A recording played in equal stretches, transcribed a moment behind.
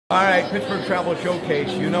All right, Pittsburgh Travel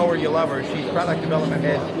Showcase. You know her, you love her. She's product development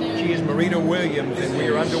head. She is Marita Williams, and we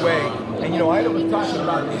are underway. And you know, Ida was talking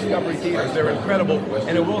about Discovery Theaters. They're incredible,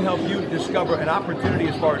 and it will help you discover an opportunity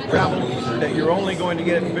as far as travel that you're only going to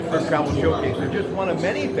get at the Pittsburgh Travel Showcase. They're just one of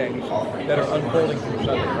many things that are unfolding through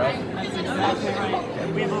Sunday, right? That's exactly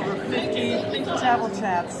right. We have over 50 travel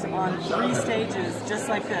chats on 3 stages, just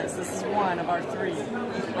like this. This is one of our 3.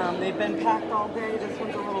 They've been packed all day. This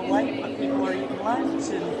one's a little light, but people are eating lunch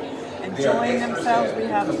and enjoying themselves. We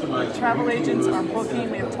have travel agents are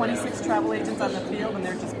booking. We have 26 travel agents on the field, and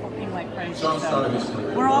they're just booking like crazy. So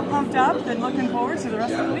we're all pumped up and looking forward to the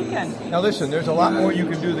rest of the weekend. Now listen, there's a lot more you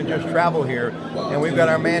can do than just travel here, and we've got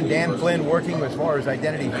our man Dan Flynn working as far as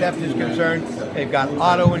identity theft is concerned. They've got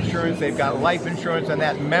auto insurance, they've got life insurance, and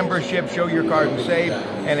that membership, show your card and save.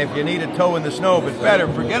 And if you need a tow in the snow, but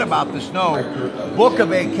better, forget about the snow. Book a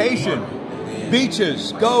vacation.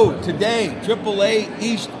 Beaches, go today, AAA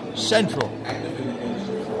East Central.